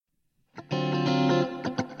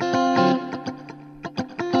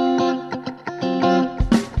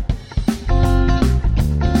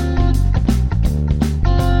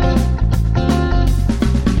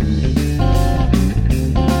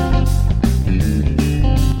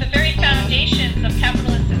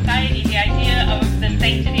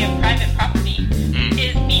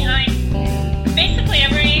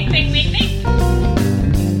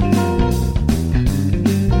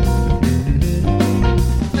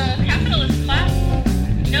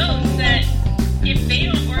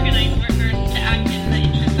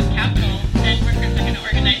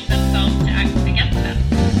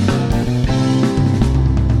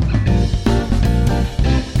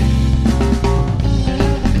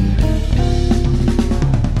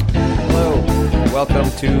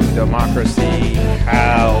welcome to Democracy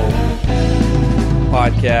How!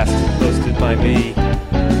 Podcast hosted by me,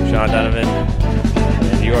 Sean Donovan,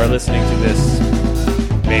 and you are listening to this,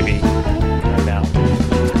 maybe, right now,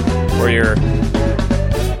 or you're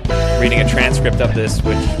reading a transcript of this,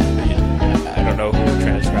 which I don't know who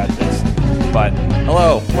transcribed this, but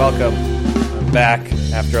hello, welcome, I'm back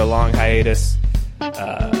after a long hiatus.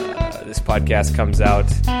 This podcast comes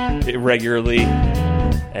out irregularly,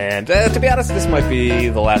 and to be honest, this might be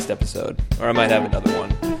the last episode, or I might have another one.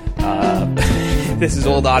 This is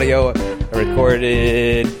old audio I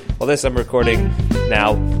recorded. Well, this I'm recording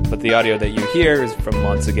now, but the audio that you hear is from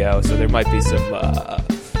months ago, so there might be some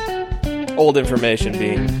old information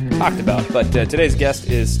being talked about. But today's guest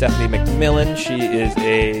is Stephanie McMillan. She is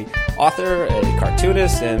a author, a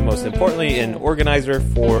cartoonist, and most importantly, an organizer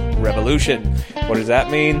for Revolution. What does that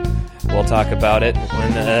mean? We'll talk about it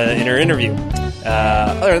in her interview.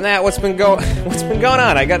 Other than that, what's been going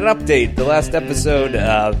on? I got an update. The last episode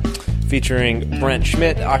featuring Brent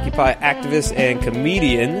Schmidt, Occupy activist and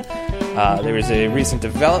comedian. There was a recent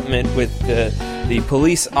development with the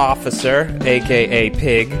police officer, a.k.a.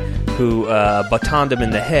 Pig, who batoned him in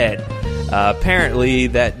the head. Apparently,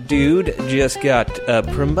 that dude just got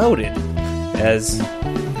promoted, as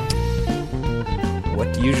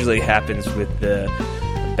what usually happens with the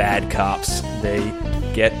bad cops. They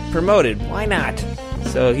get promoted. Why not?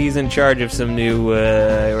 So he's in charge of some new,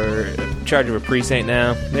 or in charge of a precinct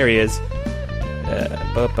now. There he is.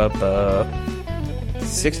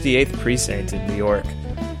 68th precinct in New York.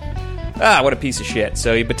 What a piece of shit.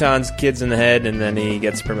 So he batons kids in the head and then he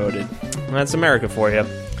gets promoted. That's America for you.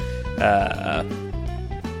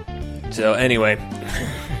 So anyway,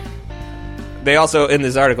 they also, in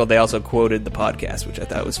this article, they also quoted the podcast, which I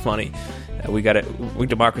thought was funny. We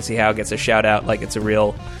Democracy How! Gets a shout out like it's a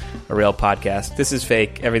real podcast. This is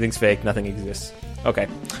fake. Everything's fake. Nothing exists. Okay.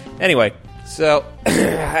 Anyway, so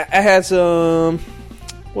I had some.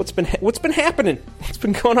 What's been happening? What's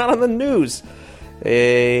been going on the news?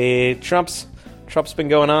 Trump's been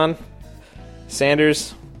going on.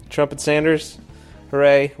 Trump and Sanders,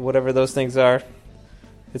 hooray! Whatever those things are.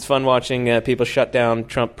 It's fun watching people shut down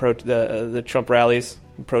the Trump rallies.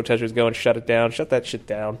 Protesters go and shut it down. Shut that shit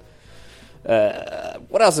down.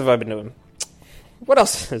 What else have I been doing? What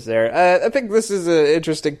else is there? I think this is an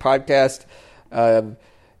interesting podcast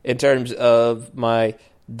in terms of my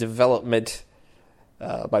development,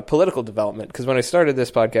 my political development. Because when I started this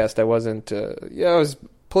podcast, I wasn't, I was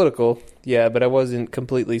political, but I wasn't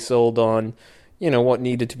completely sold on, what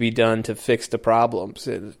needed to be done to fix the problems.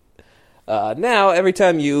 And now, every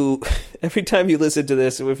time you listen to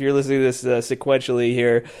this, if you're listening to this sequentially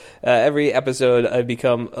here, every episode I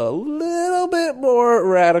become a little bit more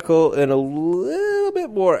radical and a little bit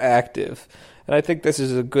more active, and I think this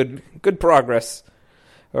is a good progress,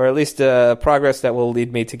 or at least progress that will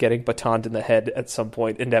lead me to getting batoned in the head at some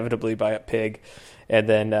point, inevitably by a pig, and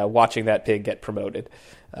then watching that pig get promoted.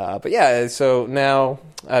 But yeah, so now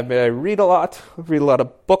I read a lot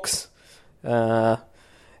of books.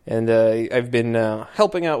 And I've been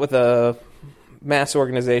helping out with a mass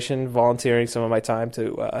organization, volunteering some of my time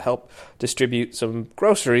to help distribute some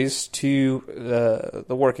groceries to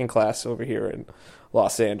the working class over here in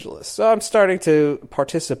Los Angeles. So I'm starting to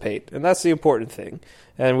participate, and that's the important thing.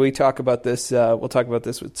 And we talk about this. We'll talk about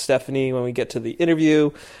this with Stephanie when we get to the interview.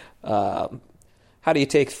 How do you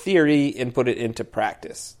take theory and put it into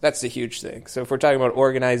practice? That's the huge thing. So if we're talking about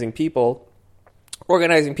organizing people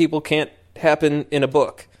can't happen in a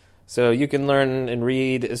book. So you can learn and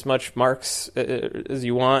read as much Marx as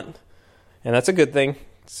you want, and that's a good thing.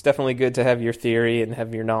 It's definitely good to have your theory and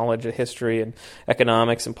have your knowledge of history and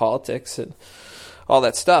economics and politics and all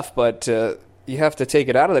that stuff, but you have to take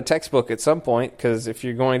it out of the textbook at some point, because if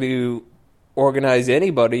you're going to organize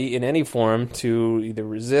anybody in any form to either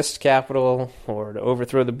resist capital or to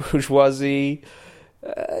overthrow the bourgeoisie,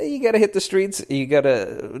 you got to hit the streets, you got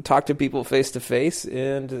to talk to people face to face,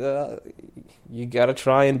 and you got to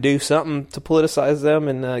try and do something to politicize them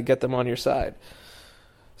and get them on your side.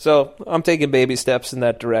 So I'm taking baby steps in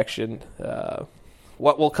that direction.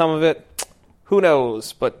 What will come of it? Who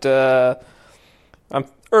knows? But I'm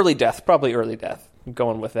probably early death. I'm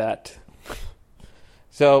going with that.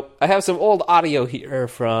 So I have some old audio here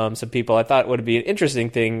from some people. I thought it would be an interesting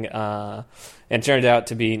thing, and it turned out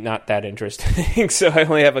to be not that interesting. So I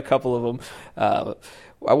only have a couple of them.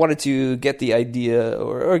 I wanted to get the idea,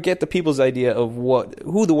 or get the people's idea of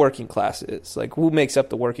who the working class is. Like, who makes up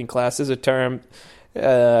the working class is a term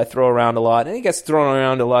I throw around a lot, and it gets thrown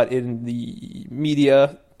around a lot in the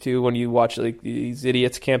media too, when you watch like these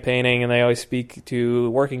idiots campaigning, and they always speak to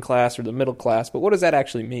working class or the middle class. But what does that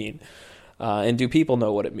actually mean? and do people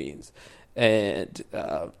know what it means? And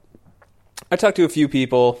I talked to a few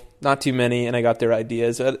people, not too many, and I got their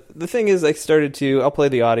ideas. The thing is, I'll play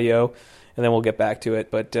the audio, and then we'll get back to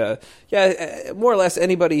it. But more or less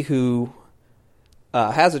anybody who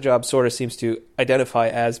has a job sort of seems to identify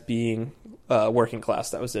as being working class.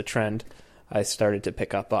 That was a trend I started to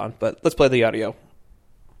pick up on. But let's play the audio.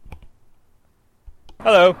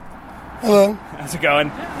 Hello. Hello. How's it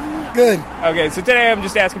going? Good. Okay, so today I'm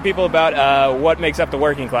just asking people about what makes up the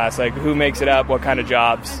working class. Like, who makes it up? What kind of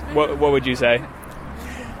jobs? What would you say?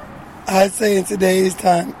 I'd say in today's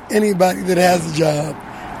time, anybody that has a job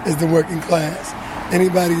is the working class.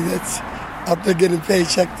 Anybody that's out there getting a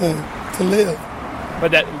paycheck to live.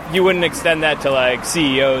 But that you wouldn't extend that to like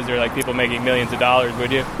CEOs or like people making millions of dollars,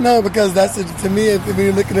 would you? No, because that's to me. If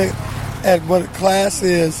you're looking at what a class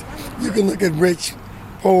is, you can look at rich,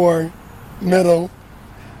 poor, middle.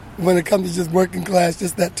 When it comes to just working class,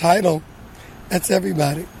 just that title, that's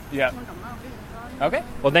everybody. Yeah. Okay.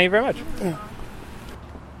 Well, thank you very much. Yeah.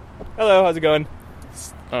 Hello. How's it going?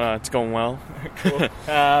 It's going well. Cool.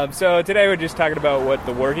 So today we're just talking about what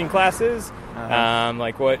the working class is.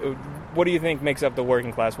 Like what do you think makes up the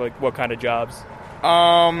working class? What kind of jobs?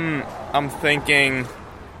 I'm thinking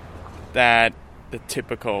that the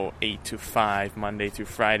typical 8 to 5 Monday through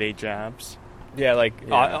Friday jobs. Yeah, like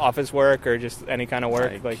office work or just any kind of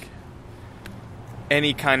work, like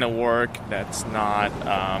any kind of work that's not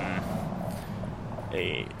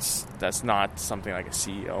something like a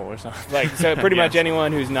CEO or something. Like so, pretty much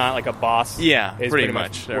anyone who's not like a boss. Yeah, is pretty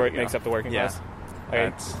much makes up the working class.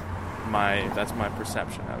 Okay. That's my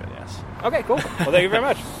perception of it. Yes. Okay, cool. Well, thank you very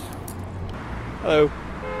much. Hello.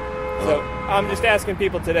 So I'm just asking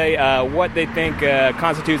people today what they think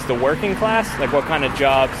constitutes the working class. Like what kind of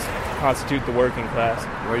jobs constitute the working class?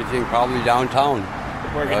 What do you think? Probably downtown.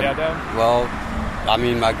 Working downtown? Well, I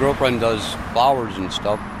mean, my girlfriend does flowers and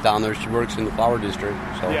stuff down there. She works in the flower district.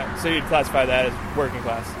 So. Yeah, so you'd classify that as working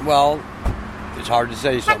class? Well, it's hard to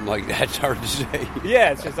say something like that. It's hard to say.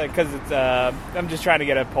 Yeah, it's just like, because it's, I'm just trying to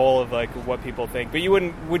get a poll of like what people think. But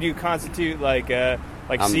would you constitute like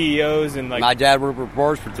CEOs and like... My dad worked for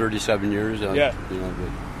Porsche for 37 years. Yeah.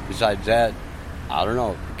 But besides that, I don't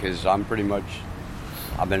know, because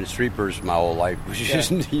I've been a street person my whole life, which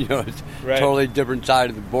is, it's totally different side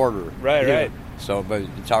of the border. Right. So, but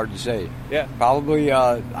it's hard to say. Yeah. Probably,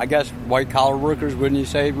 I guess, white-collar workers, wouldn't you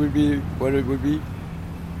say, would be what it would be?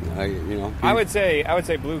 I would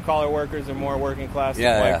say blue-collar workers are more working class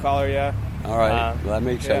than white-collar, yeah. All right. Well, that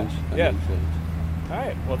makes sense. That makes sense. All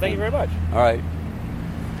right. Well, thank you very much. All right.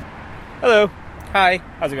 Hello. Hi.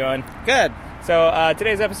 How's it going? Good. So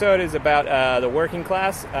today's episode is about the working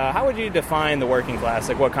class. How would you define the working class?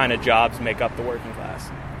 Like what kind of jobs make up the working class?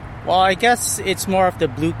 Well, I guess it's more of the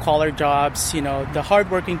blue-collar jobs, the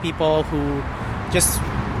hardworking people who just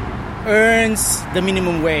earns the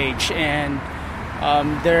minimum wage, and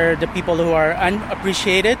they're the people who are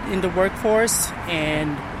unappreciated in the workforce,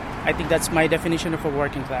 and I think that's my definition of a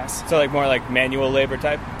working class. So like more like manual labor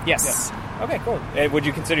type? Yes. Yeah. Okay, cool. And would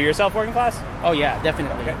you consider yourself working class? Oh, yeah,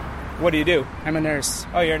 definitely. Okay. What do you do? I'm a nurse.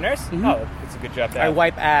 Oh, you're a nurse? Mm-hmm. Oh, it's a good job to have. I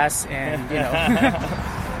wipe ass and,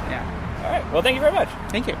 Yeah. All right. Well, thank you very much.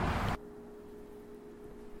 Thank you.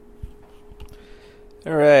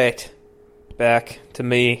 All right. Back to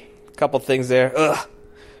me. A couple things there. Ugh.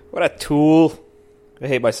 What a tool. I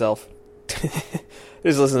hate myself. Just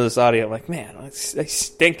listen to this audio. I'm like, man, I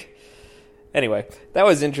stink. Anyway, that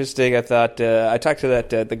was interesting. I thought I talked to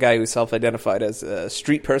the guy who self-identified as a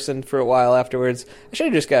street person for a while afterwards. I should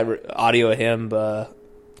have just got audio of him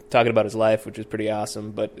talking about his life, which was pretty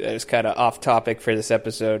awesome. But it was kind of off topic for this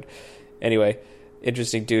episode. Anyway,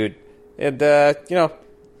 interesting dude. And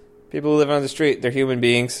people who live on the street, they're human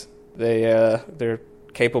beings. They're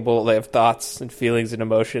capable. They have thoughts and feelings and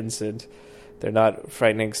emotions, and they're not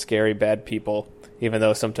frightening, scary, bad people. Even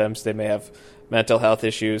though sometimes they may have mental health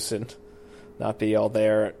issues and not be all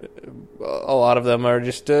there. A lot of them are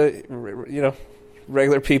just,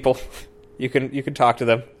 regular people. You can talk to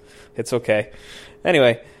them. It's okay.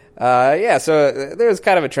 Anyway, so there's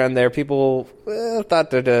kind of a trend there. People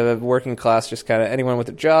thought that working class, just kind of anyone with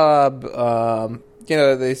a job,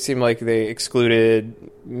 they seem like they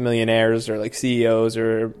excluded millionaires or like CEOs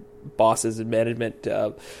or bosses in management.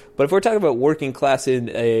 But if we're talking about working class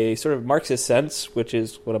in a sort of Marxist sense, which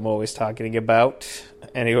is what I'm always talking about,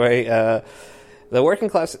 anyway, the working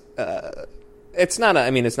class, it's not a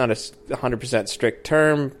 100% strict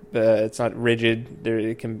term. It's not rigid.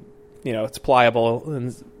 It can, it's pliable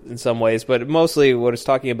in some ways, but mostly what it's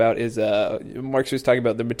talking about is Marx was talking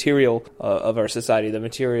about the material of our society, the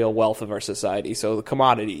material wealth of our society. So the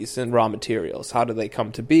commodities and raw materials, how do they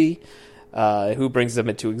come to be? who brings them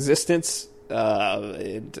into existence,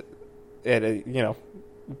 and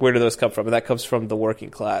where do those come from? And that comes from the working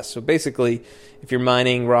class. So basically, if you're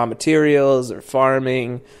mining raw materials or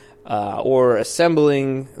farming or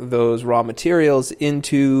assembling those raw materials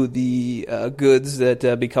into the goods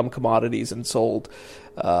that become commodities and sold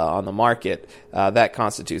on the market, that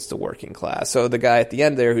constitutes the working class. So the guy at the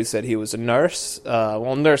end there who said he was a nurse,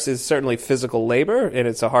 nurse is certainly physical labor, and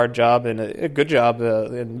it's a hard job and a good job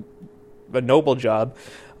and a noble job.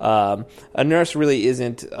 A nurse really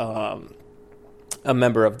isn't a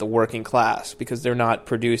member of the working class because they're not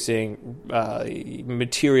producing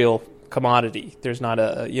material commodity. There's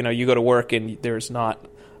not you go to work and there's not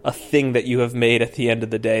a thing that you have made at the end of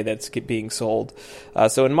the day that's being sold.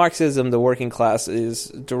 So in Marxism, the working class is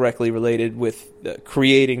directly related with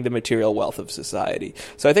creating the material wealth of society.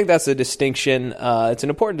 So I think that's a distinction. It's an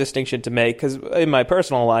important distinction to make because in my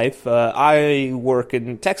personal life, I work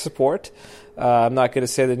in tech support. I'm not going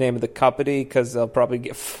to say the name of the company because I'll probably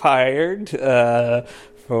get fired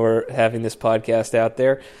for having this podcast out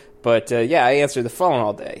there. But I answer the phone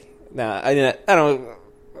all day. Now, I don't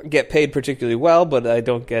get paid particularly well, but I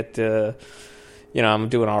don't get, I'm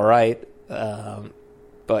doing all right.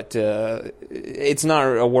 But it's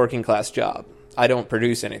not a working class job. I don't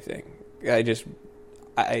produce anything.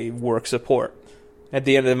 I work support. At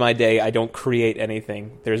the end of my day, I don't create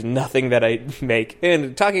anything. There's nothing that I make.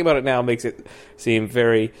 And talking about it now makes it seem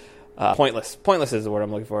very pointless. Pointless is the word I'm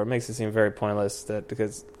looking for. It makes it seem very pointless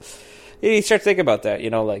because you start thinking about that.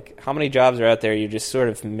 Like how many jobs are out there you're just sort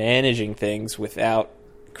of managing things without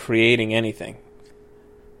creating anything.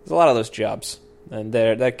 There's a lot of those jobs. And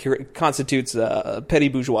that constitutes petty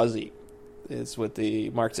bourgeoisie is what the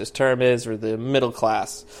Marxist term is, or the middle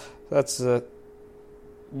class. That's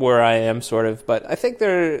where I am, sort of. But I think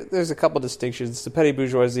there's a couple distinctions. The petty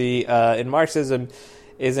bourgeoisie in Marxism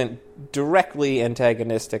isn't directly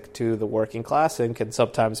antagonistic to the working class and can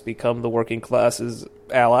sometimes become the working class's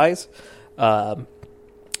allies.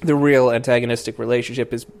 The real antagonistic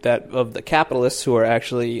relationship is that of the capitalists who are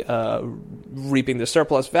actually reaping the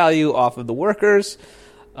surplus value off of the workers,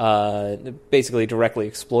 basically directly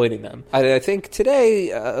exploiting them. I think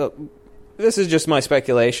today, this is just my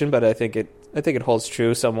speculation, but I think it holds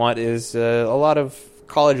true somewhat, is a lot of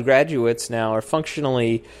college graduates now are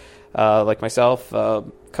functionally, like myself,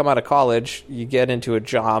 come out of college, you get into a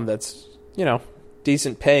job that's,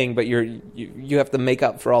 decent paying, but you have to make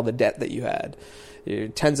up for all the debt that you had. You're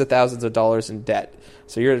tens of thousands of dollars in debt.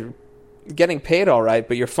 So you're getting paid all right,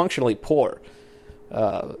 but you're functionally poor.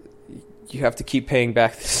 You have to keep paying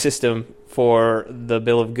back the system for the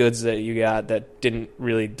bill of goods that you got that didn't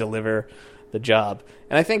really deliver the job.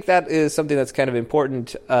 And I think that is something that's kind of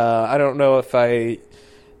important. I don't know if I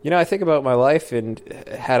think about my life, and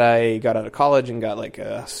had I got out of college and got like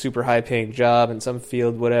a super high paying job in some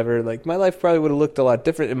field, whatever, like my life probably would have looked a lot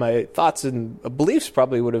different, and my thoughts and beliefs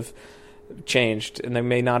probably would have changed, and they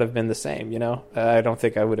may not have been the same. I don't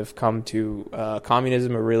think I would have come to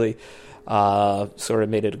communism or really sort of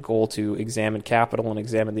made it a goal to examine capital and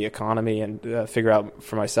examine the economy and figure out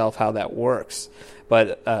for myself how that works.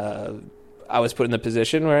 But I was put in the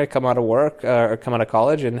position where I come out of work or come out of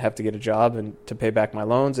college and have to get a job and to pay back my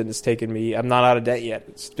loans, and it's taken me, I'm not out of debt yet.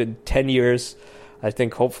 It's been 10 years. I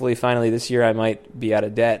think hopefully finally this year I might be out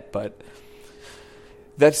of debt, but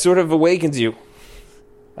that sort of awakens you.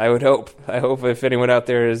 I would hope. I hope if anyone out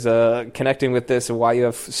there is connecting with this and why you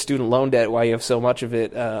have student loan debt, why you have so much of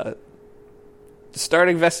it, start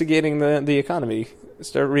investigating the economy.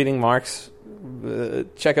 Start reading Marx.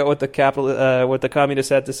 Check out what the communists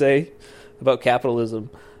had to say about capitalism.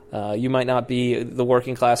 You might not be the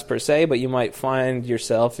working class per se, but you might find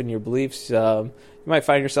yourself in your beliefs. You might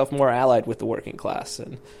find yourself more allied with the working class,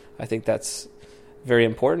 and I think that's very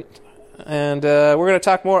important. And we're going to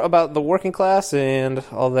talk more about the working class and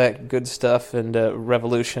all that good stuff and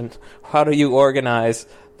revolution. How do you organize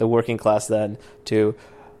the working class then to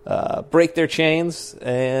break their chains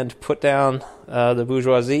and put down the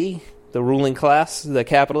bourgeoisie, the ruling class, the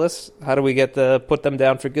capitalists? How do we put them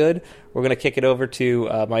down for good? We're going to kick it over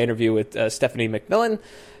to my interview with Stephanie McMillan,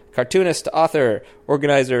 cartoonist, author,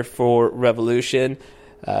 organizer for Revolution.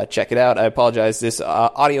 Check it out. I apologize. This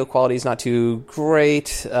audio quality is not too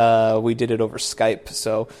great. We did it over Skype,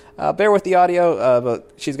 so bear with the audio,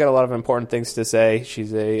 but she's got a lot of important things to say.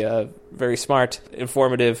 She's a very smart,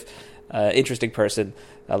 informative, interesting person.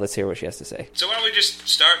 Let's hear what she has to say. So why don't we just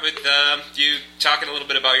start with you talking a little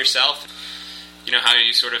bit about yourself, how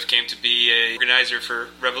you sort of came to be an organizer for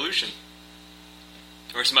Revolution,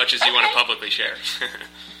 or as much as you want to publicly share.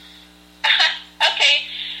 Okay.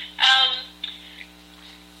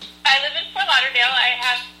 I live in Fort Lauderdale. I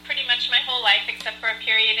have pretty much my whole life except for a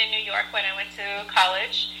period in New York when I went to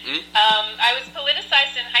college. I was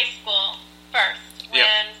politicized in high school first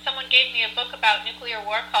when someone gave me a book about nuclear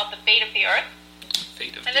war called The Fate of the Earth.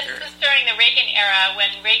 And this was during the Reagan era when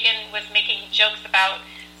Reagan was making jokes about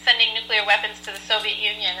sending nuclear weapons to the Soviet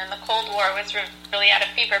Union, and the Cold War was really at a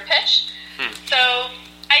fever pitch. So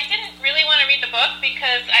I didn't really want to read the book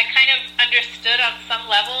because I kind of understood on some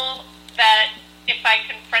level that if I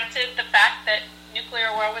confronted the fact that nuclear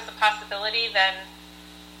war was a possibility, then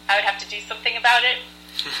I would have to do something about it.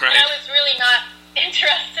 Right. And I was really not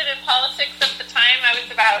interested in politics at the time. I was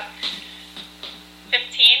about 15.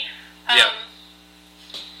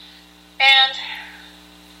 And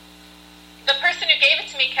the person who gave it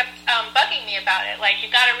to me kept bugging me about it. Like,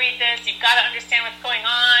 you've got to read this. You've got to understand what's going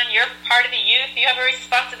on. You're part of the youth. You have a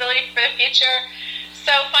responsibility for the future.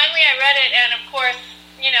 So finally I read it, and of course,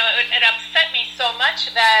 you know, it upset me so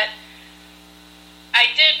much that I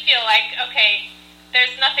did feel like, okay,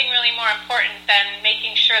 there's nothing really more important than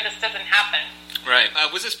making sure this doesn't happen. Right.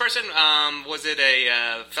 Was this person, was it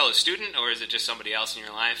a fellow student, or is it just somebody else in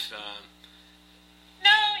your life?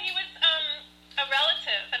 No, he was a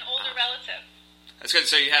relative, an older relative. That's good.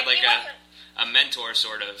 So you had like a mentor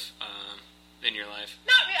sort of in your life.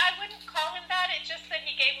 Not really. I wouldn't call him that. It's just that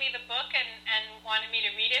he gave me the book and wanted me to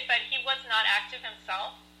read it, but he was not active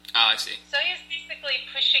himself. Oh, I see. So he was basically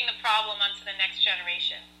pushing the problem onto the next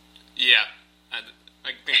generation. Yeah.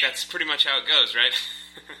 I think that's pretty much how it goes, right?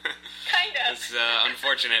 Kind of. It's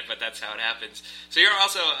unfortunate, but that's how it happens. So you're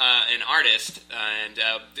also an artist, and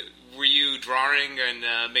were you drawing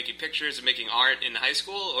and making pictures and making art in high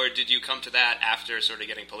school, or did you come to that after sort of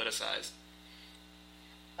getting politicized?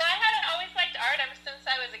 Well, I had always liked art ever since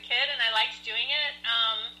I was a kid, and I liked doing it.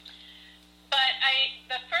 But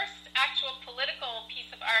the first actual political piece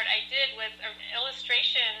of art I did was an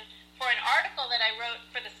illustration for an article that I wrote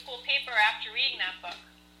for the school paper after reading that book.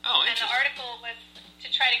 Oh, interesting. And the article was to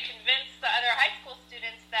try to convince the other high school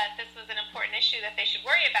students that this was an important issue that they should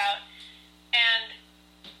worry about. And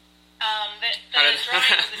the drawing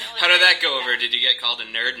was an illustration. How did that go over? Did you get called a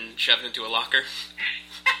nerd and shoved into a locker?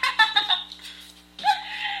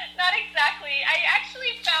 Not exactly. I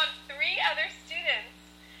actually found 3 other students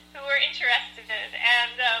who were interested,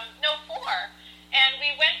 and 4. And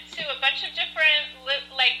we went to a bunch of different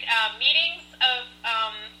meetings of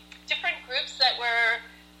different groups that were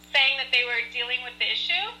saying that they were dealing with the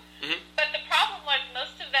issue. Mm-hmm. But the problem was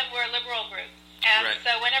most of them were liberal groups. And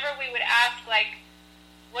so whenever we would ask, like,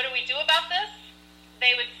 what do we do about this?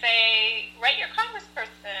 They would say, write your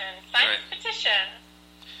congressperson, sign this petition,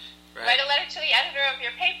 write a letter to the editor of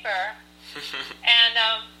your paper. And,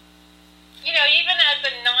 you know, even as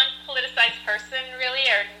a non-politicized person, really,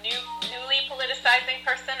 or newly politicizing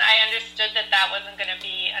person, I understood that that wasn't going to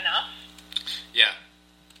be enough. Yeah.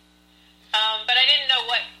 But I didn't know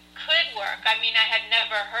what could work. I mean, I had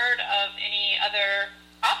never heard of any other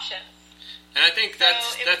options. And I think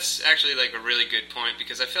that's actually like a really good point,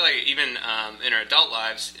 because I feel like even in our adult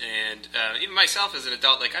lives, and even myself as an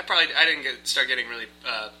adult, like I didn't start getting really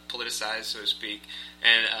politicized, so to speak,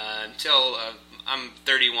 and until I'm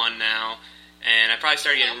 31 now, and I probably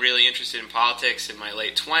started getting really interested in politics in my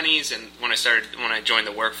late 20s, and when I joined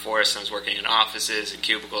the workforce, I was working in offices and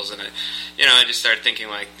cubicles, and I just started thinking,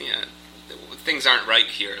 like, things aren't right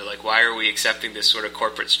here. Like, why are we accepting this sort of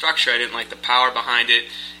corporate structure? I didn't like the power behind it.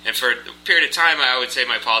 And for a period of time, I would say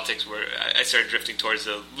my politics I started drifting towards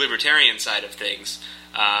the libertarian side of things,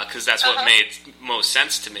 because that's what made most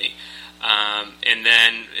sense to me. And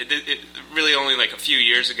then it really only like a few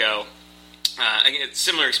years ago, I had a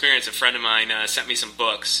similar experience. A friend of mine sent me some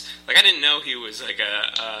books. Like, I didn't know he was like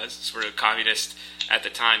a sort of communist at the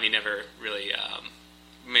time. He never really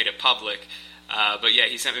made it public. But yeah,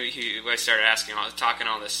 he sent me. I started talking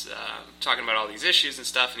about all these issues and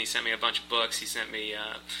stuff, and he sent me a bunch of books. He sent me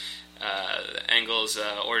Engels'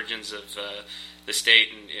 Origins of the State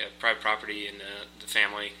and Private Property and the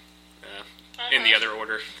Family, in the other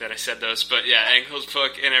order that I said those. But yeah, Engels'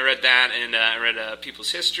 book, and I read that, and I read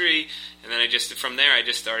People's History, and then from there I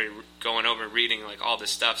just started going over reading like all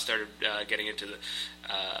this stuff. Started getting into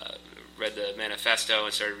read the Manifesto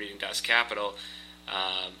and started reading Das Kapital.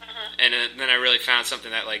 And then I really found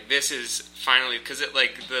something that, like, this is finally, because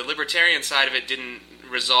like the libertarian side of it didn't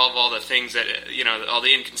resolve all the things that all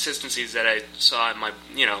the inconsistencies that I saw in my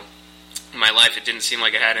my life. It didn't seem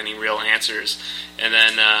like it had any real answers. And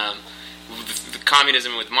then the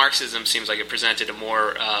communism with Marxism seems like it presented a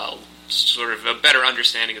more sort of a better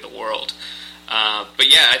understanding of the world. But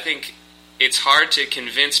yeah, I think it's hard to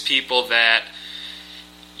convince people that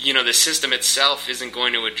the system itself isn't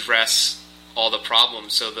going to address all the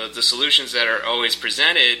problems. So the solutions that are always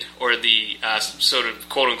presented, or the sort of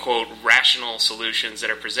quote-unquote rational solutions that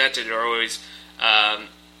are presented, are always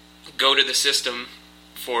go to the system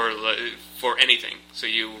for anything. So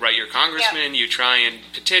you write your congressman, you try and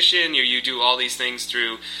petition, you do all these things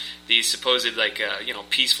through these supposed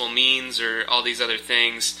peaceful means or all these other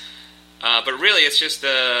things. But really it's just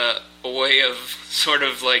a way of sort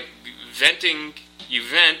of like venting. You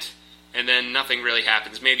vent, and then nothing really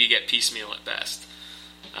happens.Maybe you get piecemeal at best.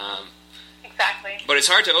 Exactly. But it's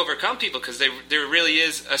hard to overcome people because there really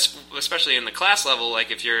is, especially in the class level, like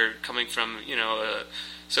if you're coming from, a,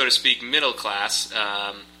 so to speak, middle class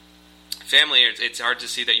family, it's hard to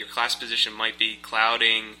see that your class position might be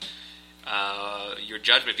clouding your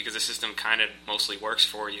judgment because the system kind of mostly works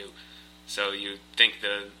for you. So you think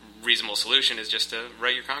the reasonable solution is just to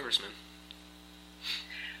write your congressman.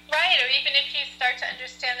 Right, or even if you start to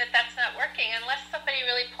understand that that's not working, unless somebody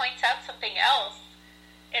really points out something else,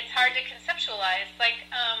 it's hard to conceptualize. Like,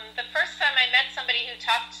 the first time I met somebody who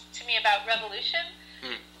talked to me about revolution,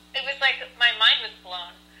 it was like my mind was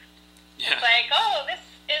blown. Yeah. It's like, oh, this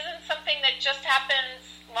isn't something that just happens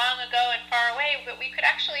long ago and far away, but we could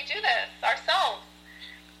actually do this ourselves.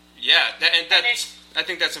 Yeah, I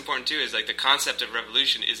think that's important too, is like the concept of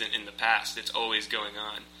revolution isn't in the past, it's always going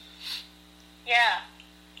on. Yeah.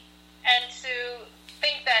 And to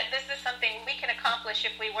think that this is something we can accomplish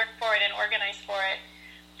if we work for it and organize for it,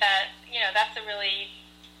 that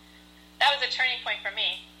was a turning point for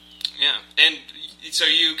me. Yeah, and so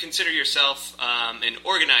you consider yourself an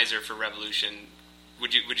organizer for revolution.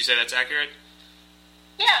 Would you say that's accurate?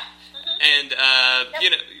 Yeah. Mm-hmm.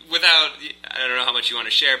 And without, I don't know how much you want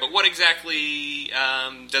to share, but what exactly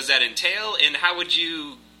does that entail, and how would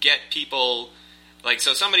you get people? Like,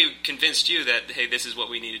 so somebody convinced you that, hey, this is what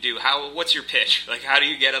we need to do. What's your pitch? Like, how do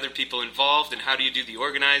you get other people involved, and how do you do the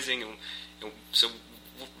organizing? And so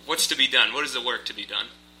what's to be done? What is the work to be done?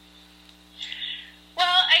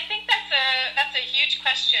 Well, I think that's a huge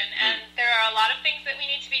question, and there are a lot of things that we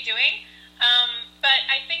need to be doing. But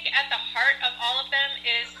I think at the heart of all of them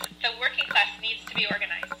is the working class needs to be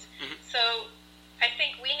organized. Mm-hmm. So I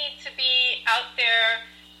think we need to be out there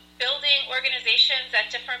building organizations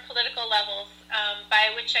at different political levels,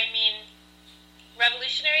 by which I mean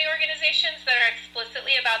revolutionary organizations that are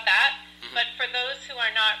explicitly about that. Mm-hmm. But for those who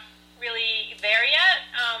are not really there yet,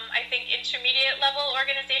 I think intermediate level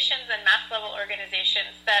organizations and mass level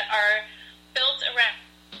organizations that are built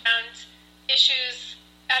around issues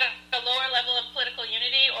at a lower level of political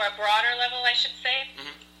unity, or a broader level, I should say,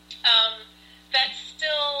 that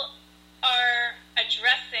still are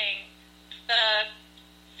addressing the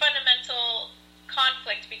fundamental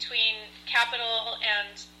conflict between capital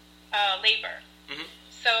and labor. Mm-hmm.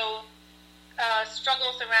 So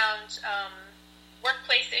struggles around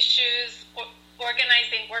workplace issues,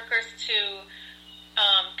 organizing workers to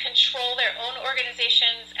control their own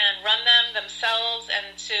organizations and run them themselves,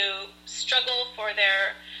 and to struggle for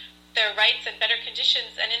their rights and better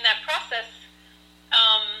conditions, and in that process,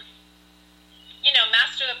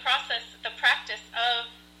 master the practice of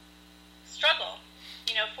struggle,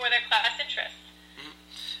 for their class interests. Mm-hmm.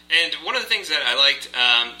 And one of the things that I liked,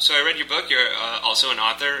 so I read your book, you're also an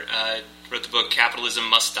author, wrote the book Capitalism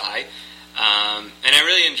Must Die, and I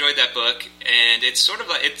really enjoyed that book, and it's sort of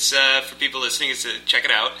like, it's, for people listening, is to check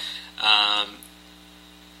it out.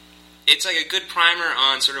 It's like a good primer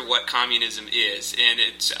on sort of what communism is, and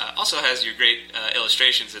it also has your great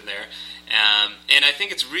illustrations in there. And I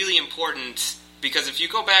think it's really important, because if you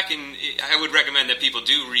go back, and I would recommend that people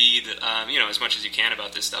do read, as much as you can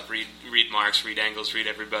about this stuff. Read Marx, read Engels, read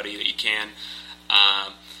everybody that you can.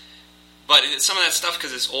 But some of that stuff,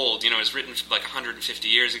 because it's old, it's written like 150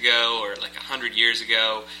 years ago or like 100 years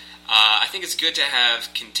ago. I think it's good to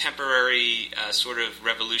have contemporary sort of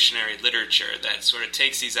revolutionary literature that sort of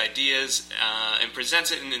takes these ideas and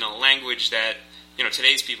presents it in a language that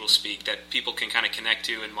today's people speak, that people can kind of connect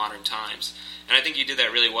to in modern times. And I think you did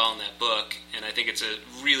that really well in that book, and I think it's a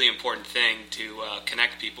really important thing to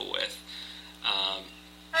connect people with.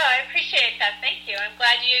 I appreciate that. Thank you. I'm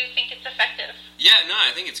glad you think it's effective. Yeah, no,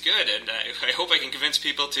 I think it's good, and I hope I can convince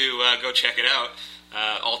people to go check it out.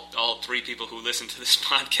 All three people who listen to this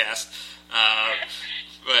podcast.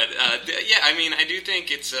 Yeah, I mean, I do think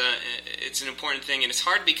it's an important thing, and it's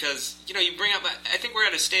hard because you bring up. I think we're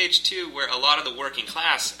at a stage too where a lot of the working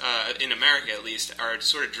class in America, at least, are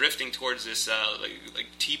sort of drifting towards this like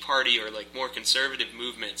Tea Party or like more conservative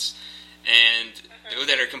movements, and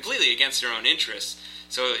that are completely against their own interests.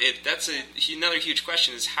 So that's another huge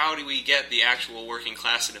question: is how do we get the actual working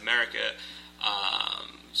class in America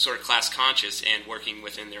sort of class conscious and working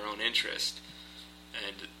within their own interest?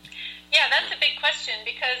 And Yeah, that's a big question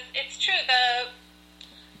because it's true.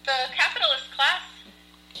 The capitalist class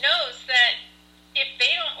knows that if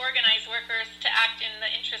they don't organize workers to act in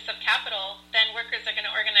the interests of capital, then workers are going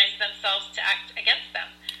to organize themselves to act against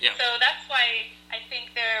them. Yeah. So that's why I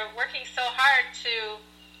think they're working so hard to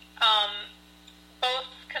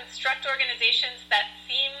both construct organizations that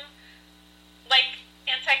seem like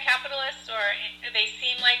anti-capitalist or they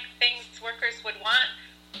seem like things workers would want,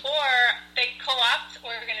 or they co-opt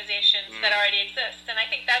organizations that already exist. And I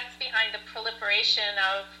think that's behind the proliferation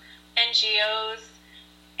of NGOs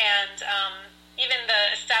and even the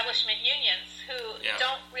establishment unions who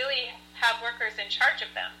don't really have workers in charge of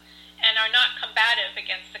them and are not combative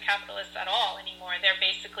against the capitalists at all anymore. They're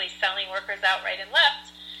basically selling workers out right and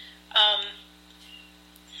left.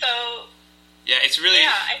 Yeah, it's really...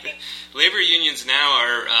 Yeah, I think... Labor unions now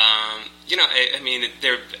are, I mean,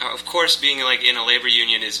 they're, of course, being like in a labor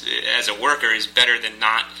union is as a worker is better than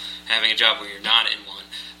not having a job where you're not in one.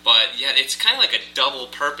 But, yeah, it's kind of like a double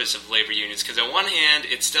purpose of labor unions, because on one hand,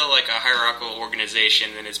 it's still like a hierarchical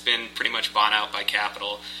organization, and it's been pretty much bought out by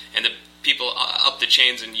capital, and the people up the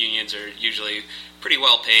chains in unions are usually pretty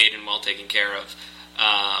well paid and well taken care of,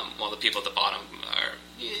 while the people at the bottom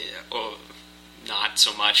are not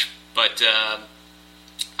so much. But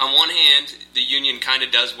on one hand, the union kind of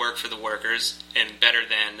does work for the workers, and better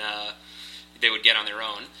than they would get on their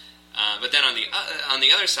own. But then on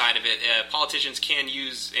the other side of it, politicians can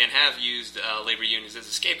use and have used labor unions as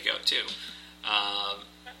a scapegoat too.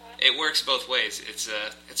 It works both ways.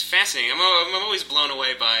 It's fascinating. I'm always blown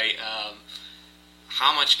away by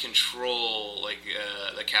how much control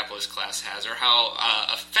the capitalist class has, or how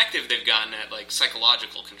effective they've gotten at like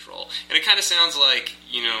psychological control. And it kind of sounds like,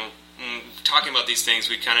 talking about these things,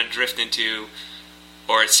 we kind of drift into,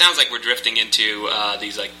 or it sounds like we're drifting into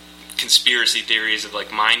these like conspiracy theories of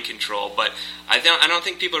like mind control. But I don't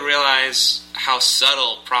think people realize how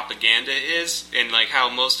subtle propaganda is, and like how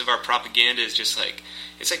most of our propaganda is just like,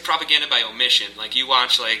 it's like propaganda by omission. Like you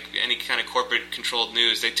watch like any kind of corporate controlled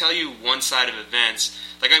news, they tell you one side of events.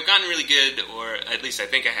 Like I've gotten really good, or at least I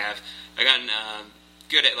think I have. I've gotten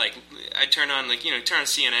good at like, I turn on turn on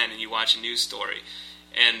CNN and you watch a news story,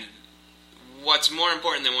 and what's more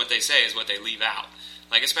important than what they say is what they leave out.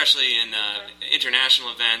 Like especially in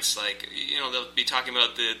international events, like they'll be talking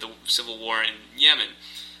about the civil war in Yemen.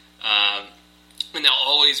 And they'll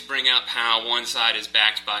always bring up how one side is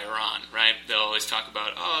backed by Iran, right? They'll always talk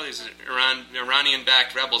about, these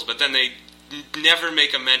Iranian-backed rebels, but then they never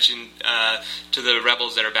make a mention to the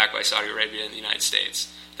rebels that are backed by Saudi Arabia and the United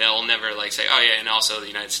States. They'll never say, and also the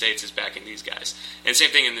United States is backing these guys. And same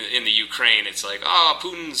thing in the Ukraine. It's like,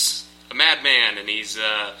 Putin's a madman, and he's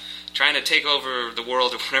trying to take over the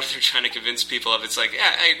world, or whatever they're trying to convince people of. It's like,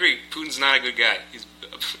 yeah, I agree, Putin's not a good guy. He's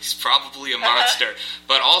probably a monster.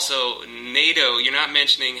 But also, NATO, you're not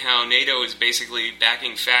mentioning how NATO is basically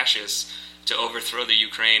backing fascists to overthrow the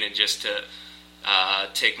Ukraine and just to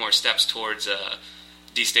take more steps towards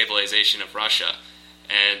destabilization of Russia.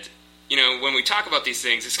 And, when we talk about these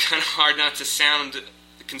things, it's kind of hard not to sound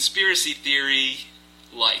conspiracy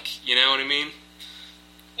theory-like. You know what I mean?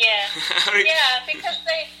 Yeah.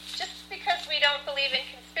 Because we don't believe in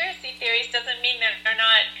conspiracy theories doesn't mean that they're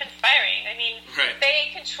not conspiring. I mean, right.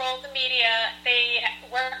 They control the media. They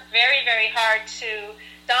work very, very hard to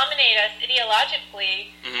dominate us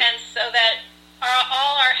ideologically, and so that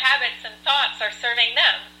all our habits and thoughts are serving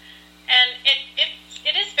them. And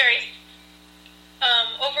it is very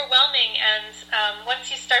overwhelming, and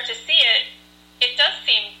once you start to see it, it does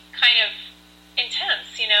seem kind of intense,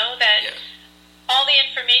 that all the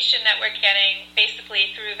information that we're getting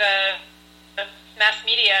basically through the mass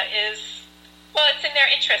media is, it's in their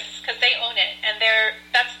interests because they own it, and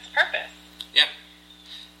that's the purpose. Yeah.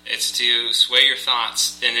 It's to sway your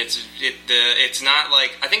thoughts, and it's not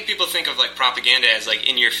like, I think people think of like propaganda as like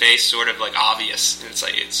in your face, sort of like obvious. And it's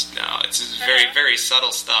like, it's very, very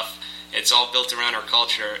subtle stuff. It's all built around our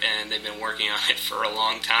culture, and they've been working on it for a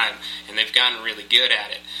long time, and they've gotten really good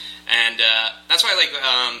at it. And that's why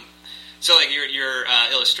so like your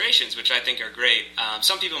illustrations, which I think are great,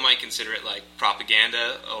 some people might consider it like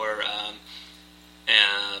propaganda or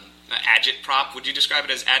agitprop. Would you describe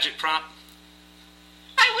it as agitprop?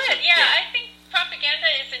 I would, yeah. I think propaganda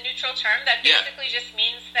is a neutral term that basically just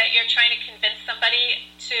means that you're trying to convince somebody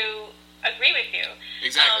to agree with you.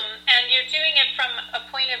 Exactly. And you're doing it from a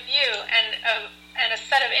point of view and a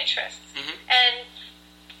set of interests. And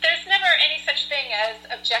there's never any such thing as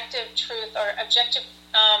objective truth or objective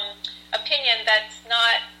opinion that's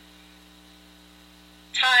not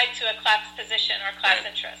tied to a class position or class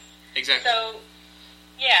interest. Exactly.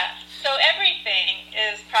 So everything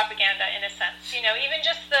is propaganda in a sense. Even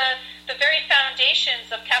just the the very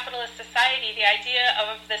foundations of capitalist society, the idea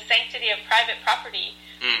of the sanctity of private property,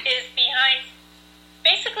 is behind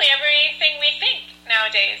basically everything we think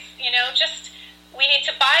nowadays. Just we need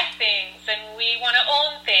to buy things and we want to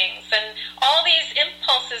own things, and all these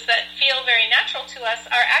impulses that feel very natural to us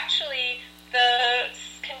are actually the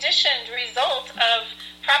conditioned result of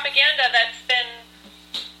propaganda that's been,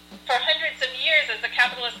 for hundreds of years, as the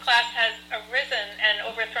capitalist class has arisen and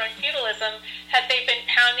overthrown feudalism, they been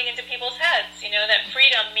pounding into people's heads, that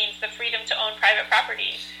freedom means the freedom to own private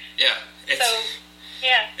property. Yeah.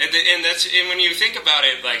 Yeah. And when you think about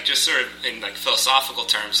it, like, just sort of in, like, philosophical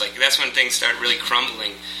terms, like, that's when things start really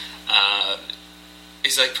crumbling.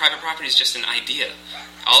 It's like private property is just an idea.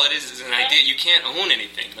 All it is an idea. You can't own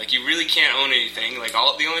anything. Like, you really can't own anything. Like,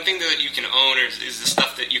 the only thing that you can own is the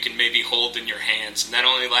stuff that you can maybe hold in your hands, and that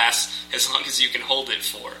only lasts as long as you can hold it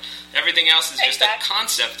for. Everything else is just a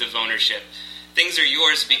concept of ownership. Things are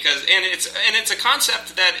yours because, and it's a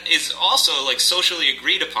concept that is also, like, socially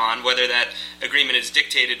agreed upon, whether that agreement is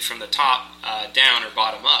dictated from the top down or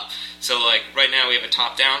bottom up. So, like, right now we have a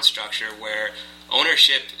top-down structure where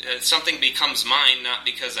ownership, something becomes mine not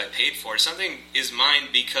because I paid for it. Something is mine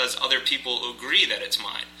because other people agree that it's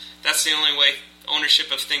mine. That's the only way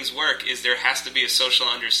ownership of things work, is there has to be a social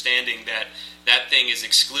understanding that that thing is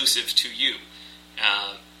exclusive to you.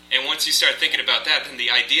 And once you start thinking about that, then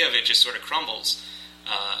the idea of it just sort of crumbles.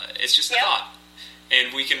 It's just a thought.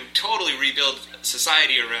 And we can totally rebuild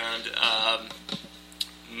society around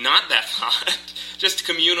not that thought, just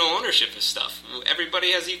communal ownership of stuff.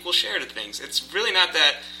 Everybody has equal share to things. It's really not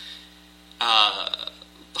that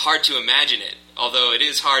hard to imagine it, although it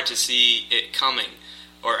is hard to see it coming,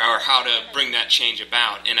 or how to bring that change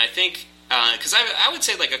about. And I think, because I would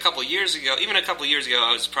say, like, a couple years ago,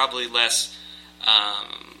 I was probably less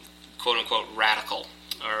quote-unquote radical,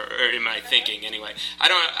 or in my thinking anyway.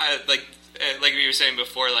 Like we were saying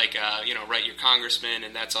before, like, write your congressman,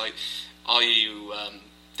 and that's all you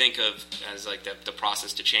think of as, like, the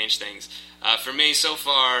process to change things. For me, so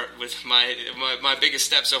far, with my biggest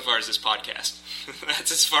step so far is this podcast.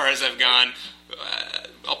 That's as far as I've gone.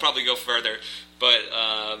 I'll probably go further, but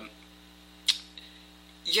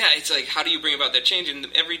it's like, how do you bring about that change? And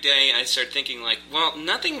every day I start thinking, like, well,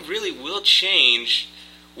 nothing really will change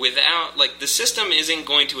without, like, the system isn't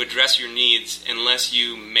going to address your needs unless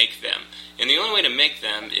you make them. And the only way to make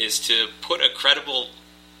them is to put a credible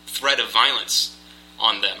threat of violence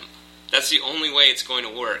on them. That's the only way it's going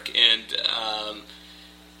to work. And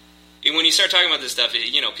when you start talking about this stuff,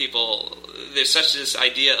 people, there's such this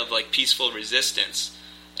idea of, like, peaceful resistance.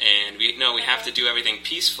 And we have to do everything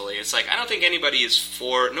peacefully. It's like, I don't think nobody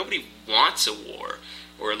wants a war,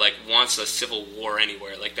 or, like, wants a civil war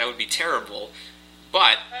anywhere. Like, that would be terrible.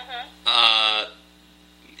 But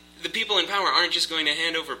the people in power aren't just going to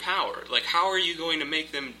hand over power. Like, how are you going to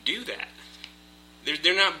make them do that?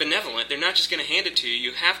 They're not benevolent. They're not just going to hand it to you.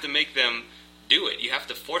 You have to make them do it. You have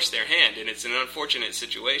to force their hand, and it's an unfortunate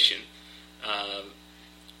situation.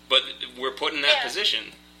 But we're put in that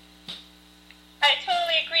position. I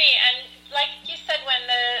totally agree. And like you said, when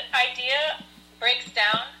the idea breaks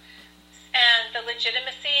down and the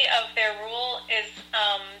legitimacy of their rule is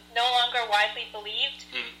no longer widely believed,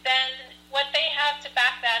 then what they have to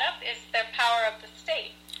back that up is the power of the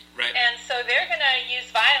state. Right. And so they're going to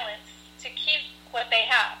use violence to keep what they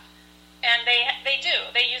have. And they do.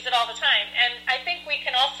 They use it all the time. And I think we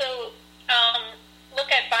can also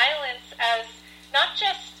look at violence as not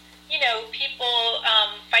just, people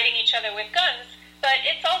fighting each other with guns, but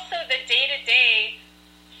it's also the day-to-day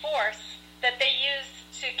force that they use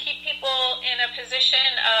to keep people in a position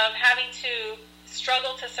of having to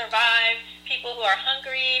struggle to survive, people who are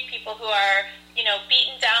hungry, people who are,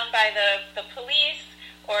 beaten down by the police,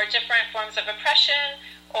 or different forms of oppression,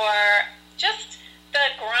 or just the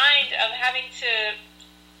grind of having to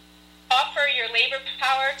offer your labor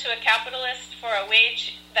power to a capitalist for a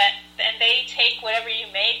wage and they take whatever you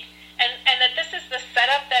make, and that this is the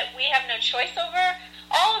setup that we have no choice over.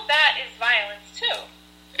 All of that is violence too.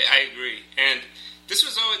 I agree, and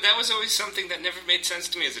that was always something that never made sense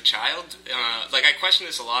to me as a child. Like, I question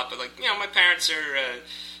this a lot, but, like, my parents are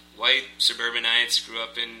white suburbanites, grew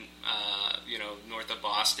up in north of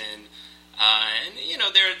Boston, and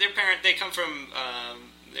they come from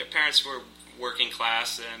their parents were working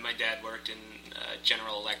class, and my dad worked in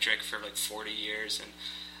General Electric for like 40 years, and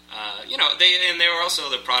they were also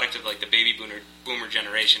the product of, like, the baby boomer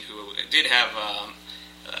generation, who did have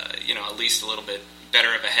at least a little bit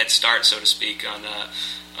better of a head start, so to speak,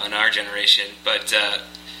 on our generation. But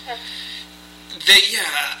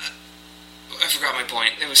I forgot my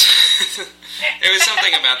point. It was it was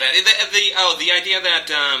something about that. The idea that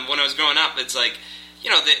when I was growing up, it's like,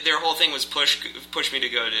 their whole thing was push me to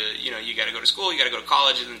go to, you got to go to school, you got to go to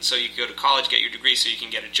college, and so you go to college, get your degree, so you can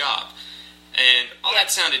get a job. And all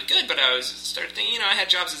that sounded good, but I started thinking, I had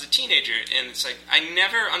jobs as a teenager, and it's like I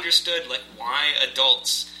never understood why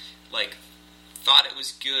adults thought it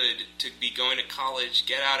was good to be going to college,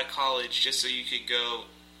 get out of college, just so you could go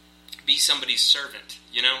be somebody's servant.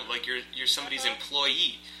 You're somebody's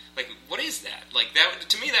employee. What is that? That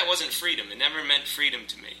to me, that wasn't freedom. It never meant freedom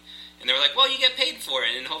to me. And they were like, well, you get paid for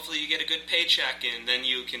it, and hopefully you get a good paycheck, and then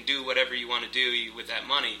you can do whatever you want to do with that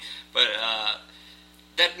money. But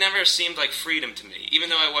that never seemed like freedom to me, even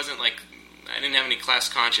though I wasn't I didn't have any class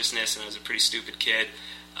consciousness, and I was a pretty stupid kid.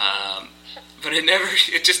 But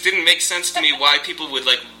it just didn't make sense to me why people would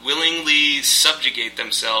willingly subjugate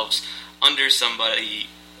themselves under somebody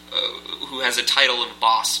who has a title of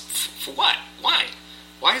boss. For what? Why?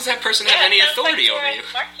 Why does that person have any authority over you?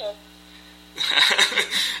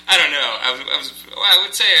 I don't know. I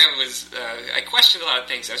would say I questioned a lot of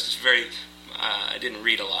things. I was just I didn't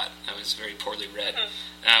read a lot. I was very poorly read,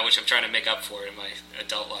 which I'm trying to make up for in my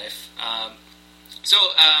adult life. So,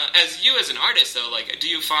 as an artist, though, do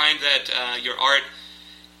you find that your art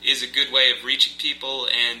is a good way of reaching people,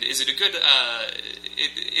 and is it a good?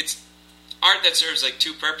 It's art that serves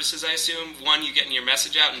two purposes, I assume. One, you getting your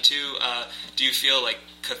message out, and two, do you feel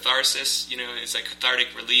catharsis? It's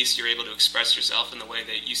cathartic release. You're able to express yourself in the way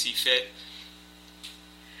that you see fit.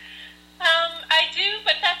 I do,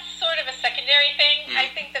 but that's sort of a secondary thing. I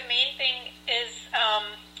think the main thing is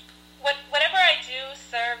whatever I do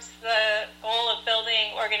serves the goal of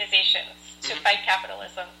building organizations to fight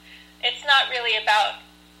capitalism. It's not really about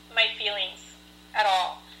my feelings at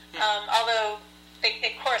all, although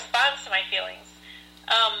it corresponds to my feelings.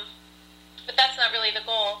 But that's not really the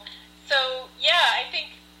goal. So, yeah, I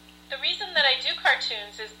think the reason that I do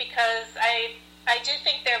cartoons is because I do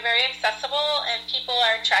think they're very accessible and people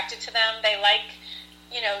are attracted to them. They like,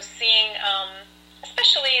 seeing,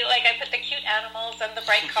 especially I put the cute animals and the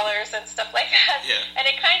bright colors and stuff like that. Yeah. And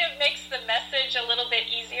it kind of makes the message a little bit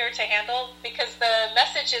easier to handle because the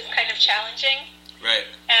message is kind of challenging. Right.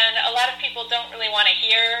 And a lot of people don't really want to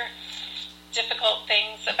hear difficult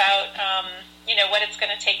things about, what it's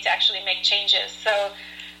going to take to actually make changes. So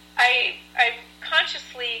I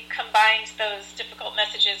consciously combined those difficult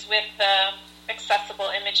messages with the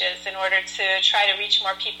accessible images in order to try to reach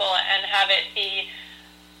more people and have it be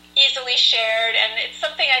easily shared. And it's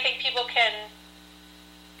something I think people can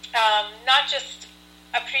not just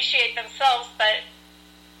appreciate themselves, but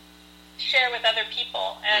share with other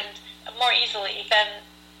people and more easily than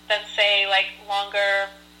say longer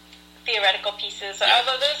theoretical pieces,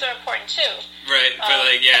 although those are important too. Right, but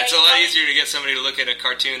it's a lot easier to get somebody to look at a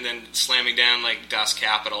cartoon than slamming down Das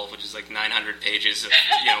Kapital, which is 900 pages of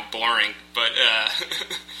boring. But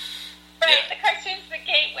right, the cartoon's the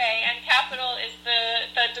gateway, and Capital is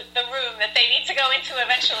the room that they need to go into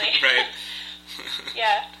eventually. Right.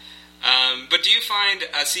 Yeah. But do you find?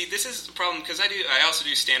 See, this is the problem because I also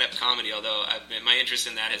do stand-up comedy, although my interest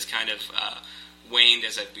in that has kind of waned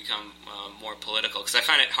as I've become more political, because I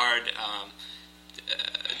find it hard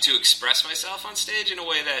to express myself on stage in a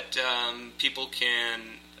way that people can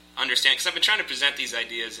understand, because I've been trying to present these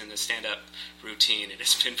ideas in the stand-up routine, and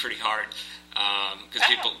it's been pretty hard because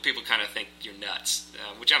people kind of think you're nuts,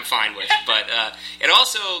 which I'm fine with, but it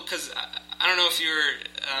also, because I don't know if you're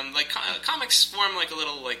comics form a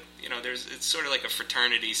little it's sort of like a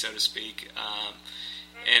fraternity, so to speak.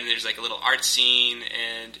 And there's a little art scene,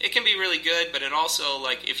 and it can be really good, but it also,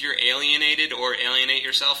 if you're alienated or alienate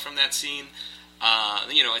yourself from that scene,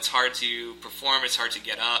 it's hard to perform, it's hard to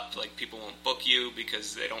get up, people won't book you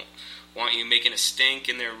because they don't want you making a stink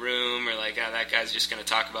in their room, or that guy's just going to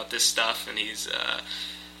talk about this stuff, and he's,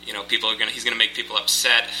 he's going to make people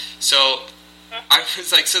upset. So, I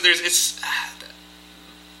was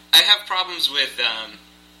I have problems with,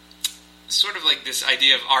 sort of this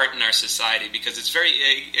idea of art in our society, because it's very,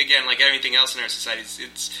 again, like everything else in our society,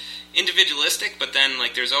 it's individualistic, but then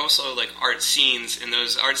there's also art scenes, and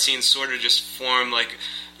those art scenes sort of just form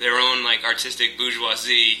their own artistic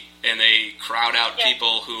bourgeoisie, and they crowd out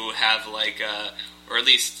people who have or at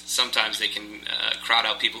least sometimes they can crowd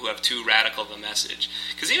out people who have too radical of a message.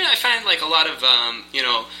 Because even I find a lot of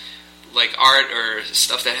art or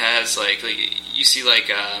stuff that has you see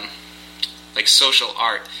social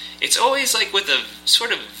art, it's always with a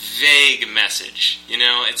sort of vague message,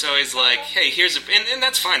 It's always hey, here's and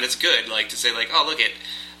that's fine, that's good, to say oh, look at,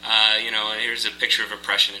 here's a picture of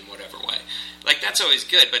oppression in whatever way. That's always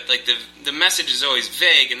good, but the message is always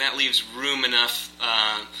vague, and that leaves room enough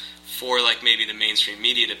for like maybe the mainstream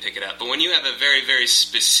media to pick it up. But when you have a very, very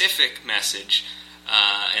specific message,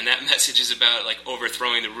 and that message is about like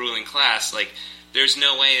overthrowing the ruling class, like there's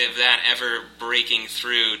no way of that ever breaking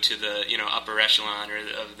through to the upper echelon or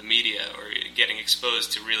of the media or getting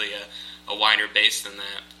exposed to really a wider base than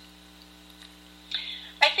that.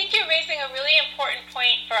 I think you're raising a really important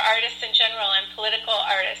point for artists in general and political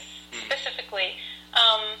artists specifically.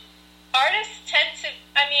 Artists tend to,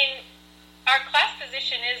 our class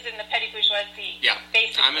position is in the petty bourgeoisie. Yeah,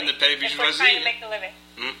 basically. I'm in the petty bourgeoisie. If we're trying to make a living.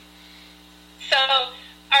 So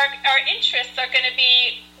our interests are going to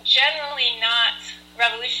be generally not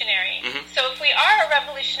revolutionary. So if we are a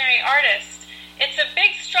revolutionary artist, it's a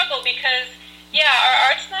big struggle because, our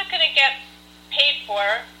art's not going to get paid for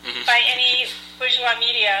by any bourgeois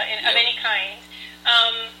media of any kind.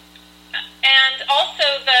 And also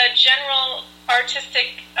the general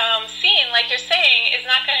artistic scene, like you're saying, is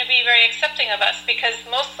not going to be very accepting of us because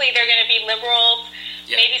mostly they're going to be liberals,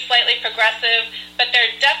 maybe slightly progressive, but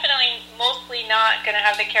they're definitely mostly not going to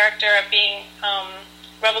have the character of being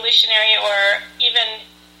revolutionary or even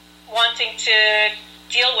wanting to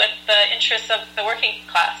deal with the interests of the working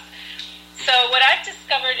class. So what I've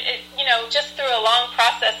discovered, just through a long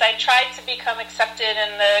process, I tried to become accepted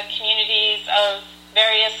in the communities of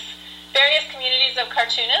various communities of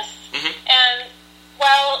cartoonists. And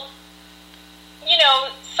while,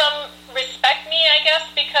 some respect me, I guess,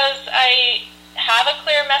 because I have a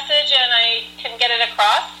clear message and I can get it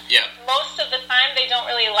across, most of the time they don't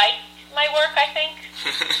really like my work, I think.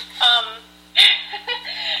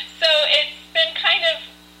 So it's been kind of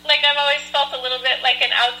like I've always felt a little bit like an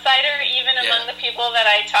outsider, even among the people that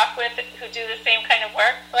I talk with who do the same kind of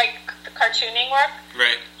work, like the cartooning work,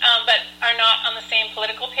 but are not on the same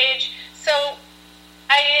political page. So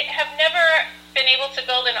I have never been able to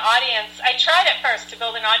build an audience. I tried at first to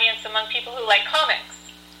build an audience among people who like comics,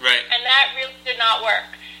 and that really did not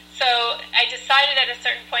work. So I decided at a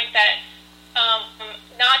certain point that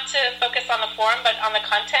not to focus on the form, but on the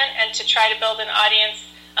content, and to try to build an audience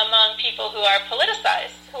among people who are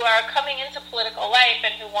politicized, who are coming into political life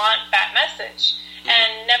and who want that message,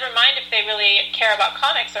 and never mind if they really care about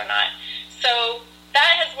comics or not. So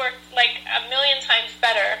that has worked like a million times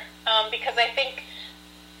better, because I think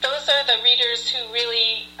those are the readers who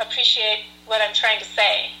really appreciate what I'm trying to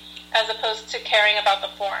say, as opposed to caring about the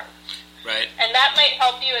form. Right. And that might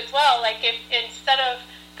help you as well, like if instead of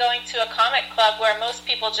going to a comic club where most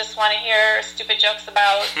people just want to hear stupid jokes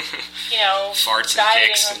about, farts dieting and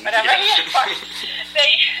dicks or whatever.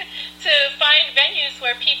 To find venues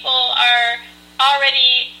where people are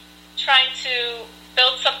already trying to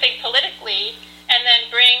build something politically and then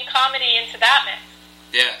bring comedy into that mix.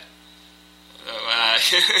 Yeah.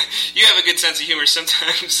 You have a good sense of humor.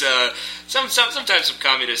 Sometimes, sometimes some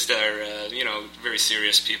communists are, very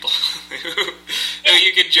serious people who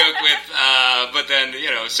you can joke with, but then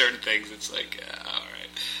certain things it's like, all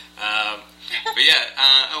right.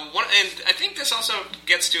 But and I think this also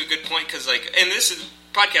gets to a good point because, and this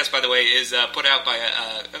podcast, by the way, is put out by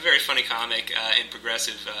a very funny comic in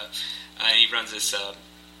Progressive, and he runs this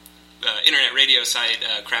internet radio site,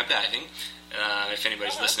 Crab Diving. If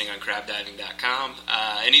anybody's listening on crabdiving.com,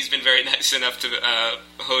 and he's been very nice enough to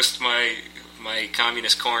host my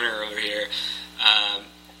communist corner over here.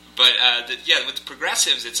 With the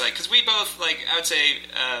progressives, it's like because we both I would say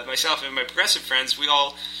myself and my progressive friends, we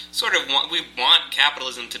all sort of want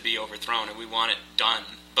capitalism to be overthrown and we want it done.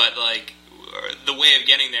 But the way of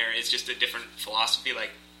getting there is just a different philosophy.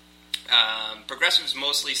 Progressives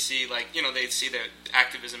mostly see they see that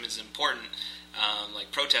activism is important.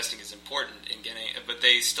 Protesting is important in getting, but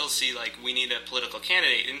they still see we need a political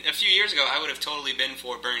candidate. And a few years ago, I would have totally been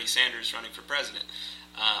for Bernie Sanders running for president.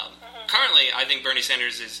 Currently, I think Bernie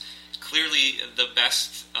Sanders is clearly the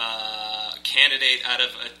best candidate out of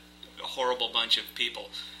a horrible bunch of people.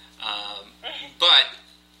 But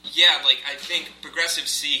I think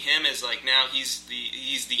progressives see him as now he's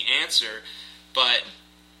the answer, but.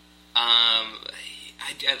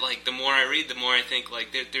 I the more I read, the more I think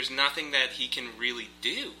there's nothing that he can really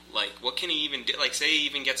do. What can he even do? Say he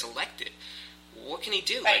even gets elected, what can he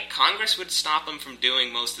do? Right. Congress would stop him from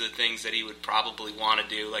doing most of the things that he would probably want to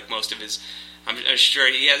do. Most of his, I'm sure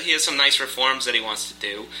he has some nice reforms that he wants to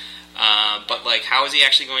do. But how is he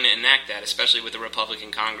actually going to enact that? Especially with the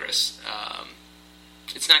Republican Congress,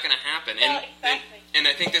 it's not going to happen. Well, exactly. And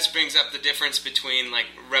I think this brings up the difference between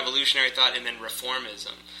revolutionary thought and then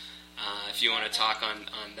reformism. If you want to talk on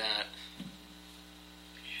that.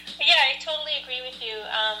 Yeah, I totally agree with you.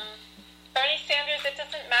 Bernie Sanders, it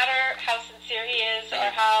doesn't matter how sincere he is or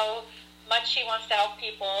how much he wants to help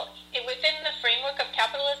people. Within the framework of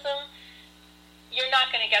capitalism, you're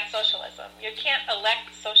not going to get socialism. You can't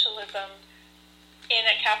elect socialism in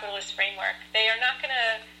a capitalist framework. They are not going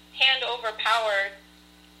to hand over power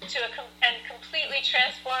to and completely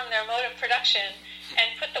transform their mode of production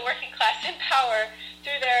and put the working class in power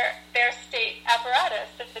through their state apparatus.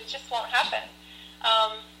 It just won't happen.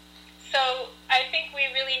 So I think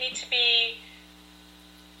we really need to be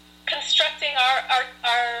constructing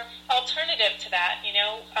our alternative to that.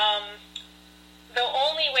 The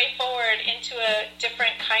only way forward into a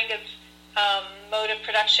different kind of mode of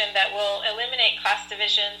production that will eliminate class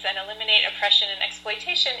divisions and eliminate oppression and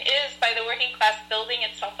exploitation is by the working class building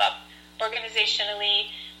itself up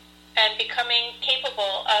organizationally and becoming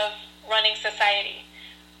capable of running society.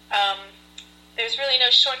 There's really no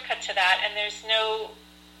shortcut to that, and there's no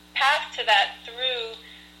path to that through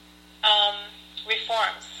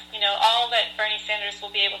reforms. All that Bernie Sanders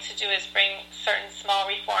will be able to do is bring certain small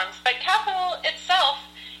reforms. But capital itself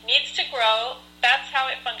needs to grow. That's how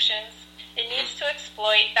it functions. It needs to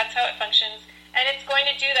exploit. That's how it functions. And it's going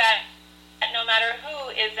to do that no matter who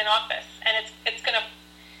is in office. And it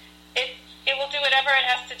will do whatever it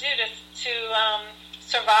has to do to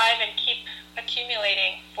survive and keep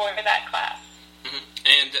accumulating for that class. Mm-hmm.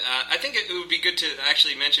 And I think it would be good to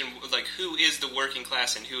actually mention who is the working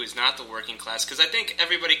class and who is not the working class, because I think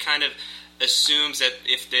everybody kind of assumes that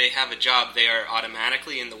if they have a job, they are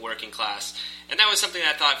automatically in the working class. And that was something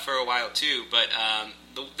I thought for a while too, but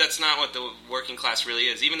that's not what the working class really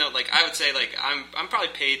is. Even though, I would say, I'm probably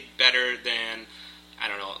paid better than, I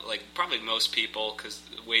don't know, probably most people, because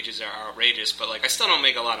wages are outrageous, but I still don't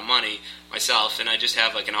make a lot of money myself, and I just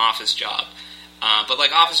have an office job. But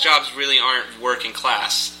office jobs really aren't working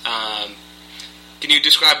class. Can you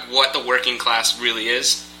describe what the working class really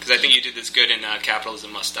is? Because I think you did this good in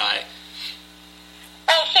Capitalism Must Die.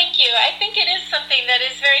 Oh, thank you. I think it is something that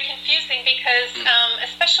is very confusing because,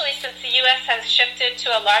 especially since the U.S. has shifted to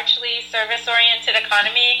a largely service-oriented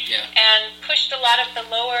economy and pushed a lot of the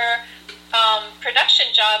lower production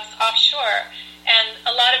jobs offshore. And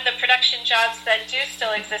a lot of the production jobs that do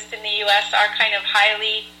still exist in the U.S. are kind of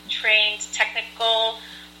highly trained technical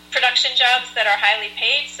production jobs that are highly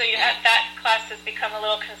paid. So that class has become a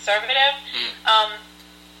little conservative.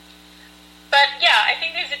 But yeah, I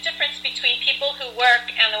think there's a difference between people who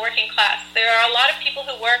work and the working class. There are a lot of people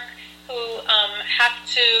who work who have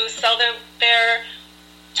to sell their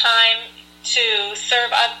time to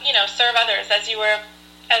serve others, as the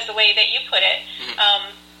way that you put it.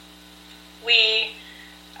 We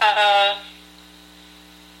are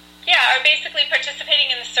basically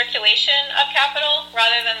participating in the circulation of capital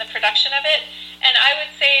rather than the production of it. And I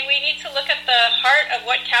would say we need to look at the heart of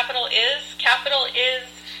what capital is. Capital is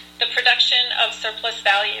the production of surplus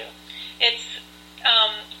value. It's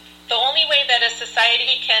the only way that a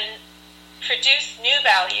society can produce new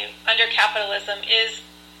value under capitalism is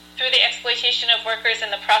through the exploitation of workers in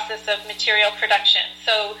the process of material production.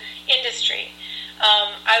 So industry.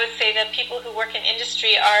 I would say that people who work in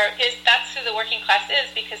industry that's who the working class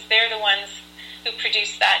is, because they're the ones who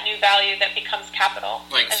produce that new value that becomes capital.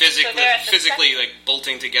 Physically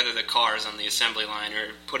bolting together the cars on the assembly line,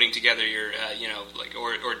 or putting together your,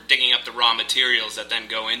 or digging up the raw materials that then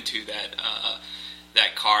go into that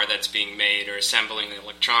car that's being made, or assembling the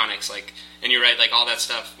electronics. And you're right, all that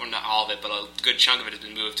stuff. Well, not all of it, but a good chunk of it has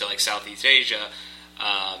been moved to Southeast Asia.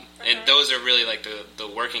 And those are really the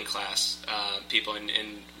working class people. And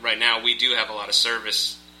right now we do have a lot of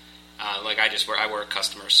service. I work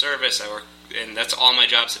customer service. And that's all my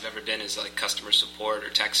jobs have ever been, is customer support or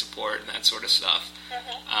tech support and that sort of stuff.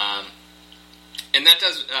 And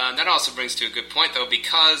that also brings to a good point, though,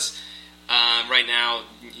 because right now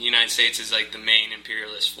the United States is the main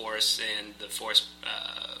imperialist force and the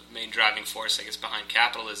main driving force, I guess, behind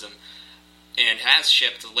capitalism, and has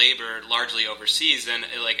shipped labor largely overseas. And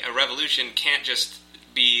a revolution can't just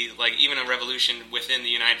be even a revolution within the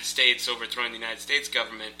United States, overthrowing the United States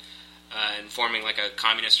government and forming a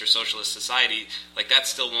communist or socialist society. That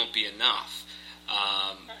still won't be enough.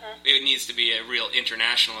 It needs to be a real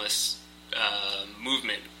internationalist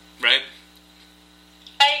movement, right?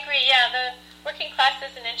 I agree. Yeah, the working class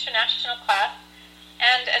is an international class,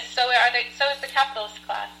 and so is the capitalist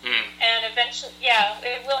class. And eventually,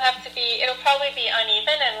 it'll probably be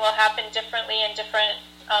uneven and will happen differently in different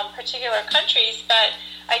particular countries, but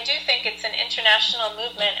I do think it's an international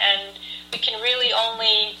movement, and we can really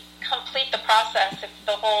only complete the process if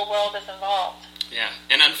the whole world is involved. Yeah,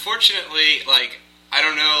 and unfortunately, I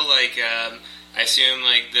don't know, I assume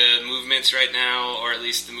the movements right now, or at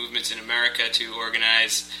least the movements in America to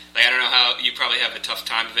organize, I don't know how, you probably have a tough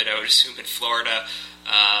time of it, I would assume, in Florida.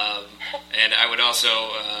 And I would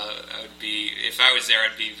also, if I was there,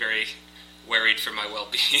 I'd be very worried for my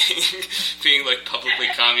well-being, being like publicly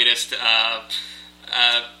communist.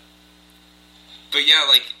 But yeah,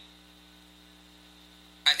 like,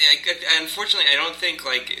 unfortunately, I don't think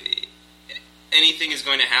like anything is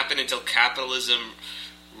going to happen until capitalism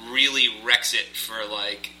really wrecks it for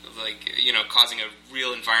like causing a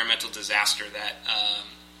real environmental disaster that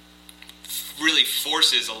really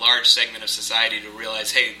forces a large segment of society to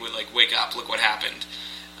realize, hey, like, wake up, look what happened.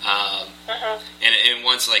 And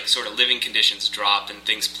once like sort of living conditions drop and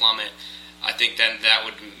things plummet, I think then that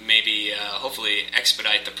would maybe hopefully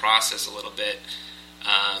expedite the process a little bit.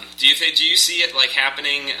 Do you see it like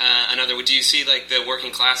happening? Do you see like the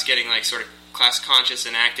working class getting like sort of class conscious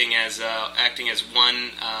and acting as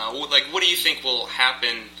one? Like, what do you think will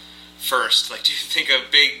happen first? Like, do you think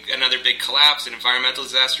another big collapse, an environmental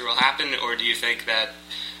disaster will happen, or do you think that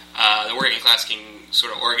the working class can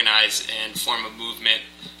sort of organize and form a movement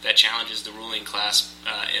that challenges the ruling class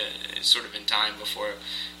sort of in time before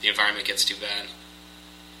the environment gets too bad?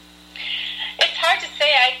 It's hard to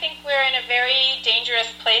say. I think we're in a very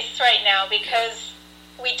dangerous place right now because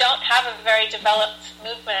we don't have a very developed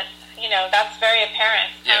movement. That's very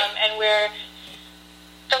apparent. Yeah. And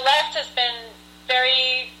the left has been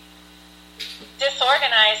very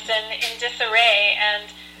disorganized and in disarray, and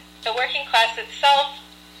the working class itself,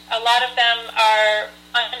 a lot of them are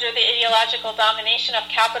under the ideological domination of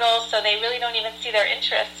capital, so they really don't even see their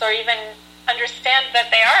interests or even understand that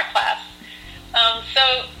they are a class.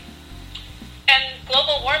 And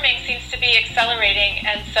global warming seems to be accelerating,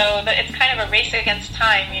 and so it's kind of a race against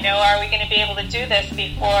time. Are we going to be able to do this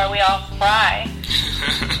before we all fry?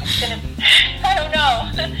 I don't know.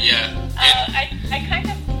 Yeah. I kind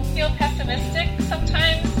of feel pessimistic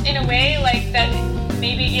sometimes in a way, like that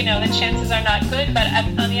maybe, the chances are not good, but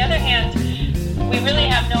on the other hand, we really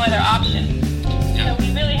have no other option. Yeah. So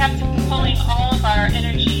we really have to be pulling all of our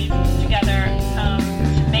energies together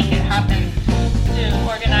to make it happen, to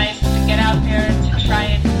organize, to get out there, to try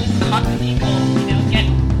and just talk to people, get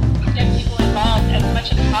people involved as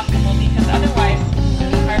much as possible, because otherwise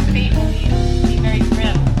our fate will be very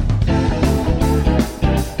grim.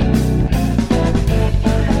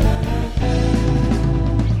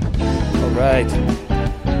 All right.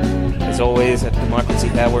 As always, at Democracy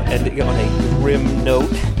Now! We're ending on a grim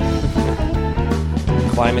note.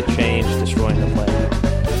 Climate change destroying the planet.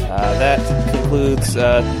 That concludes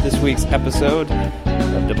this week's episode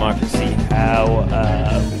of Democracy How!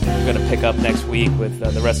 We're going to pick up next week with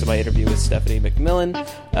the rest of my interview with Stephanie McMillan.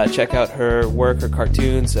 Check out her work, her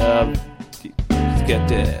cartoons. She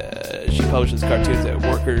publishes cartoons at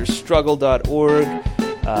workersstruggle.org,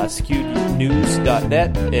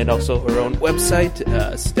 skewednews.net, and also her own website,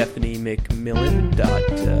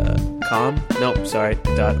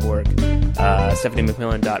 stephaniemcmillan.org.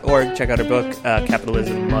 stephaniemcmillan.org. Check out her book,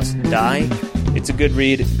 Capitalism Must Die. It's a good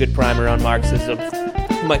read, good primer on Marxism.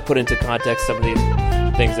 You might put into context some of these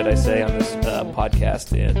things that I say on this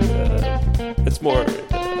podcast, and it's more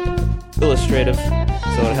illustrative,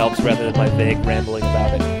 so it helps rather than my vague rambling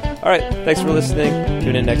about it. All right, thanks for listening.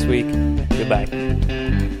 Tune in next week. Goodbye.